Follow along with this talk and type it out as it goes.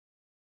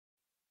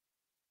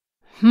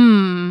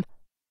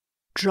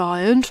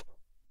Giant,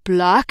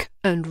 black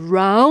and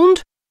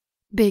round?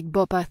 Big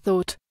Bopper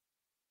thought.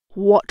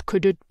 What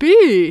could it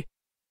be?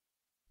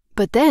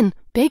 But then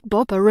Big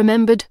Bopper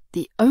remembered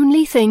the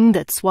only thing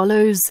that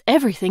swallows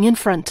everything in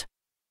front.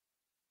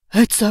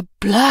 It's a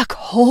black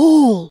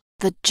hole!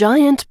 The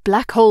giant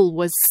black hole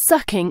was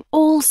sucking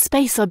all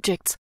space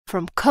objects,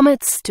 from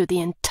comets to the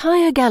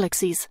entire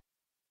galaxies.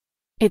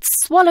 It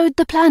swallowed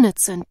the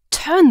planets and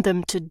turned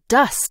them to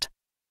dust.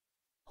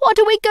 What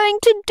are we going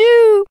to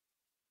do?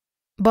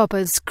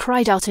 Boppers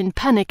cried out in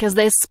panic as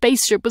their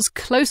spaceship was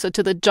closer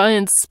to the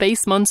giant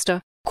space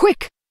monster.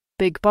 Quick!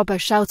 Big Bopper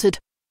shouted.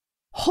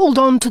 Hold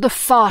on to the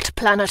fart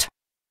planet!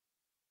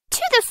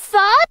 To the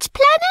fart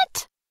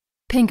planet?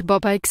 Pink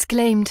Bopper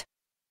exclaimed.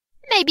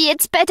 Maybe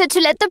it's better to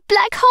let the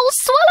black hole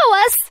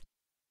swallow us.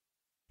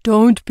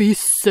 Don't be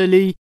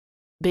silly,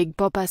 Big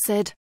Bopper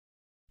said.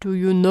 Do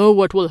you know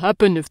what will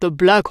happen if the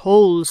black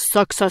hole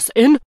sucks us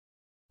in?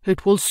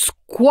 It will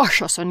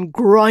squash us and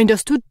grind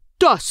us to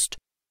dust.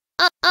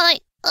 I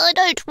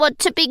don't want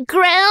to be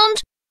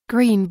ground,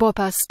 Green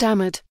Bopper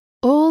stammered.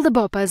 All the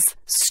Boppers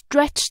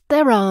stretched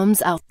their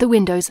arms out the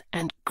windows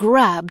and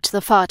grabbed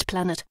the fart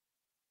planet.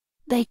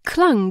 They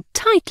clung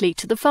tightly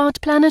to the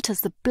fart planet as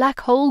the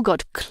black hole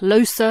got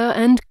closer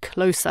and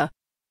closer.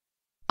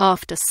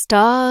 After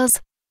stars,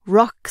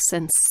 rocks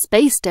and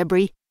space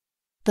debris,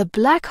 the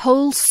black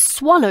hole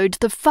swallowed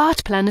the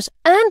fart planet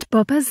and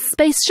Bopper's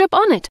spaceship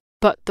on it.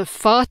 But the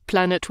fart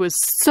planet was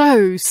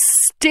so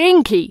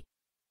stinky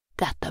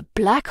that the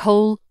black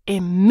hole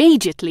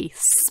immediately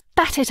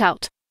spat it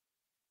out.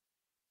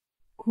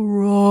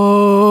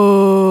 Gross!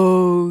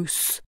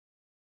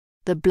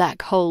 The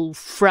black hole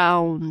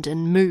frowned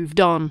and moved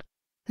on,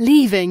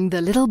 leaving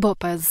the little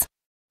Boppers.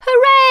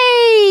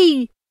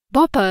 Hooray!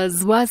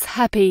 Boppers was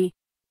happy,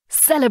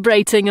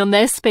 celebrating on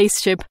their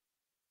spaceship.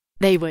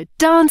 They were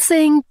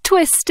dancing,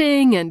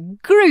 twisting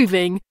and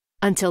grooving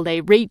until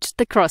they reached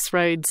the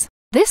crossroads.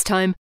 This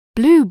time,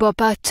 Blue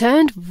Bopper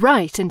turned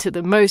right into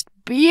the most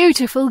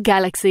beautiful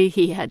galaxy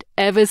he had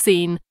ever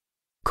seen,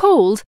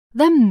 called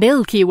the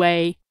Milky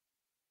Way.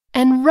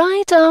 And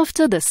right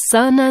after the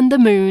sun and the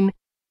moon,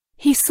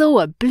 he saw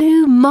a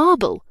blue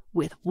marble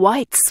with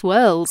white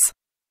swirls.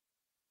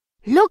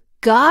 Look,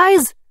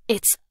 guys,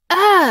 it's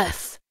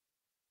Earth!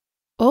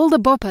 All the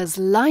Boppers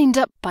lined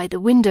up by the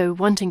window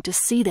wanting to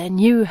see their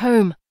new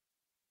home.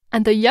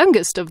 And the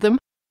youngest of them,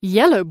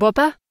 Yellow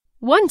Bopper,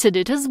 wanted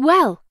it as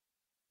well.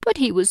 But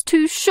he was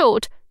too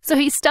short, so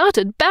he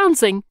started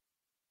bouncing.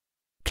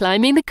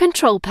 Climbing the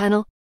control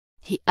panel,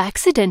 he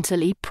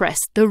accidentally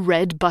pressed the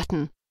red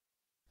button.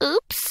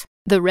 Oops!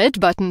 The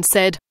red button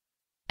said,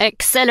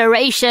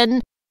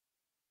 Acceleration!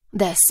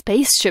 Their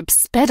spaceship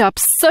sped up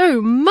so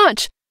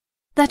much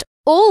that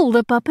all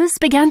the Boppers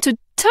began to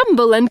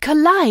tumble and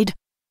collide.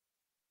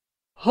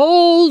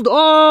 Hold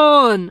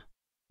on!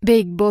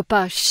 Big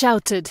Bopper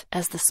shouted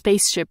as the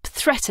spaceship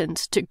threatened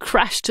to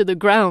crash to the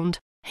ground.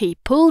 He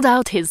pulled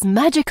out his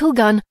magical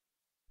gun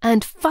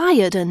and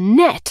fired a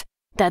net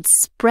that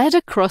spread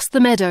across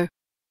the meadow.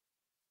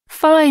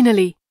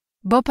 Finally,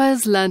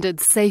 Boppers landed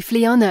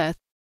safely on Earth.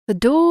 The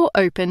door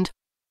opened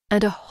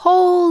and a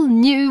whole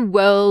new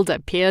world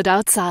appeared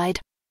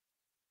outside.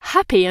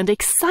 Happy and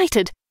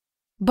excited,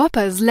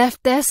 Boppers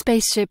left their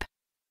spaceship.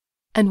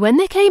 And when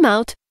they came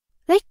out,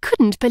 they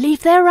couldn't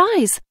believe their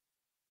eyes.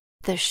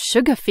 The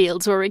sugar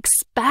fields were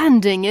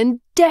expanding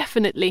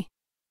indefinitely.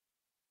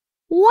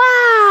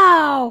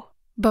 Wow!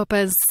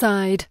 Boppers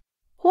sighed.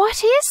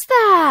 What is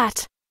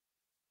that?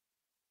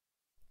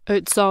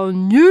 It's our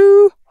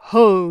new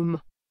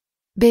home.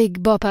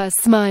 Big Bopper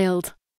smiled.